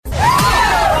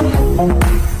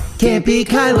Can't be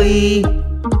Kylie.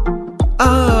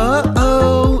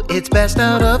 Oh, it's best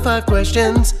out of 5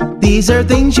 questions. These are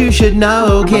things you should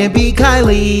know. Can't be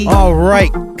Kylie. All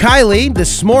right, Kylie,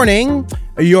 this morning,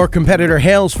 your competitor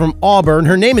hails from Auburn.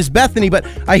 Her name is Bethany, but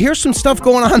I hear some stuff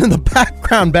going on in the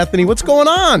background, Bethany. What's going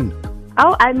on?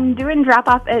 Oh, I'm doing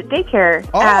drop-off at daycare.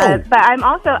 But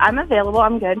I'm available.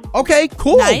 I'm good. Okay,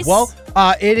 cool. Nice. Well,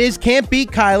 it is Can't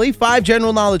Beat Kylie. 5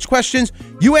 general knowledge questions.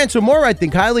 You answer more right than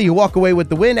Kylie, you walk away with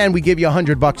the win, and we give you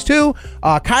 $100 too.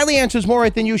 Kylie answers more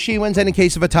right than you, she wins. And in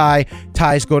case of a tie,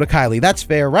 ties go to Kylie. That's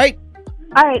fair, right?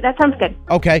 All right, that sounds good.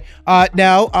 Okay.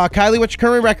 Now, Kylie, what's your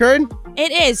current record?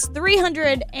 It is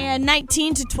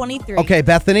 319 to 23. Okay,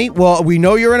 Bethany. Well, we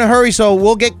know you're in a hurry, so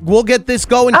we'll get this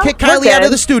going. Oh, Kick you're Kylie out of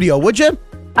good. the studio, would you?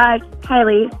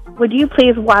 Kylie, would you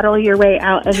please waddle your way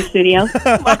out of the studio?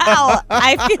 Wow,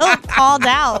 I feel called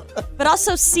out, but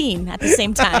also seen at the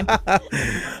same time.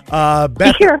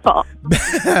 Be careful.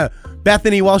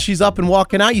 Bethany, while she's up and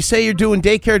walking out, you say you're doing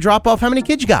daycare drop-off. How many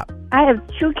kids you got? I have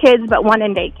 2 kids, but 1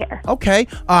 in daycare. Okay.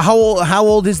 How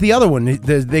old is the other one?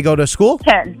 Do they go to school?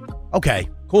 10. Okay,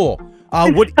 cool.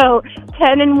 What? So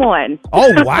 10 and 1.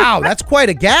 Oh, wow, that's quite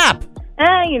a gap.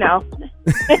 You know.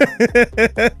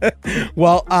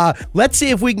 Well, let's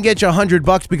see if we can get you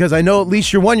 $100 because I know at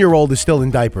least your 1-year-old is still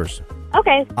in diapers.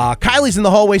 Okay. Kylie's in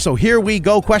the hallway, so here we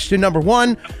go. Question number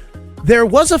 1. There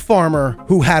was a farmer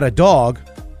who had a dog,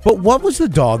 but what was the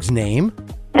dog's name?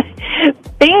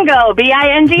 Bingo.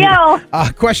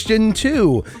 B-I-N-G-O. Question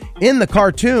 2. In the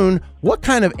cartoon, what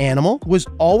kind of animal was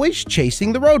always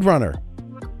chasing the Roadrunner?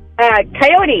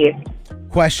 Coyote.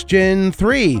 Question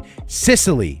 3.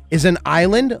 Sicily is an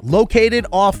island located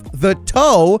off the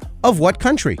toe of what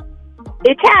country?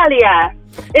 Italia.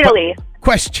 Italy.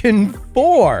 Question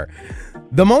 4.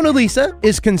 The Mona Lisa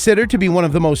is considered to be one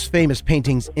of the most famous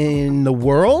paintings in the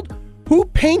world. Who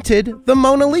painted the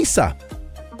Mona Lisa?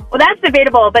 Well, that's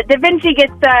debatable, but Da Vinci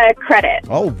gets credit.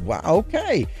 Oh, wow.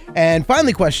 Okay. And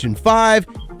finally, question 5.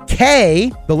 K,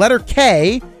 the letter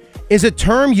K, is a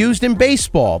term used in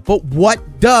baseball, but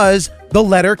what does the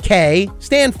letter K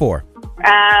stand for?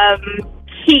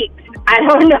 Heat. I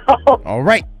don't know. All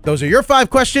right. Those are your 5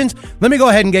 questions. Let me go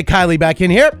ahead and get Kylie back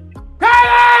in here.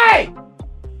 Kylie!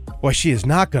 Well, she is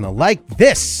not going to like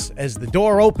this as the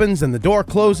door opens and the door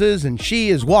closes and she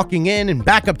is walking in and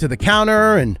back up to the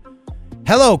counter and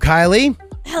hello, Kylie.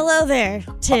 Hello there,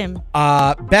 Tim.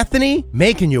 Bethany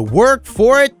making you work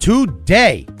for it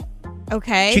today.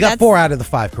 Okay. She got 4 out of the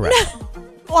 5 correct.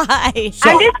 Why? I'm just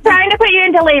trying to put you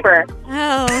into labor.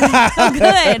 Oh,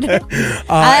 good.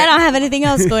 I don't have anything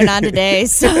else going on today,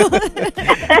 so.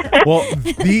 Well,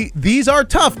 these are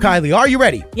tough, Kylie. Are you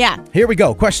ready? Yeah. Here we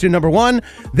go. Question number 1.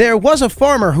 There was a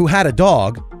farmer who had a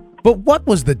dog, but what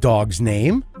was the dog's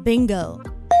name? Bingo.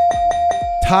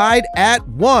 Tied at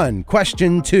 1.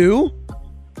 Question 2.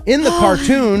 In the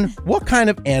cartoon, what kind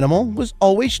of animal was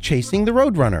always chasing the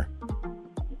Roadrunner?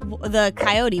 The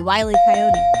coyote, Wile E.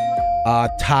 Coyote.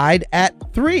 Tied at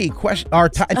 3.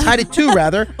 Tied at 2,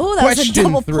 rather. Oh, that was a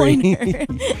double pointer.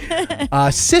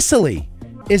 Sicily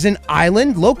is an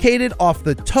island located off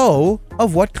the toe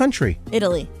of what country?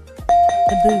 Italy.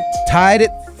 The boot. Tied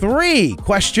at 3.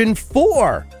 Question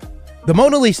 4. The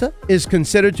Mona Lisa is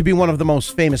considered to be one of the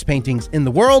most famous paintings in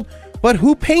the world, but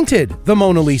who painted the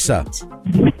Mona Lisa?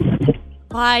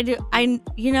 Well,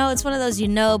 it's one of those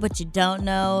but you don't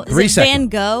know. Is 3 it seconds. Van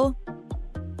Gogh?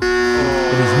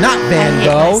 It is not Van I hate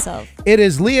Gogh. myself. It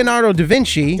is Leonardo da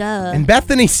Vinci. Duh. And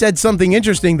Bethany said something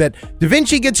interesting that da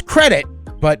Vinci gets credit,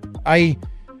 but I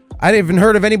didn't even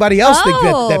heard of anybody else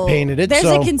that painted it. There's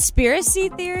so a conspiracy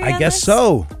theory I on guess this?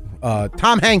 so.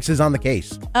 Tom Hanks is on the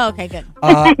case. Oh, okay, good.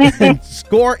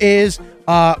 Score is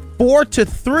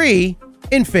 4-3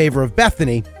 in favor of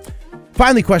Bethany.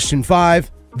 Finally, question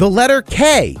 5. The letter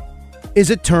K is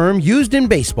a term used in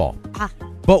baseball.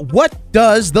 But what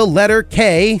does the letter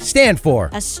K stand for?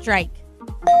 A strike.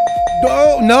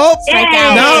 Oh, no. Strike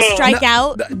out. No. Strike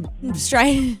out.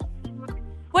 Strike.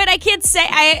 Wait, I can't say.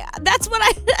 That's what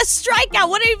a strikeout.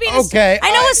 What do you mean? Okay.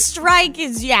 I know a strike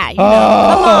is, come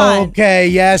on. Okay,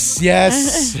 yes.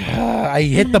 I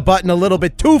hit the button a little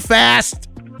bit too fast.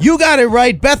 You got it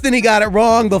right. Bethany got it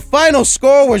wrong. The final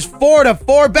score was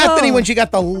 4-4. Bethany, when she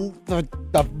got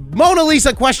the Mona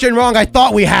Lisa question wrong, I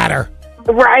thought we had her.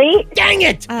 Right? Dang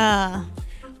it.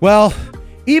 Well,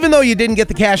 even though you didn't get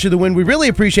the cash of the win, we really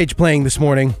appreciate you playing this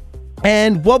morning.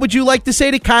 And what would you like to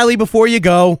say to Kylie before you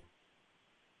go?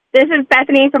 This is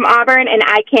Bethany from Auburn, and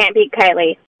I can't beat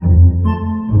Kylie.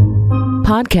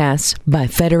 Podcasts by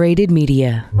Federated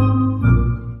Media.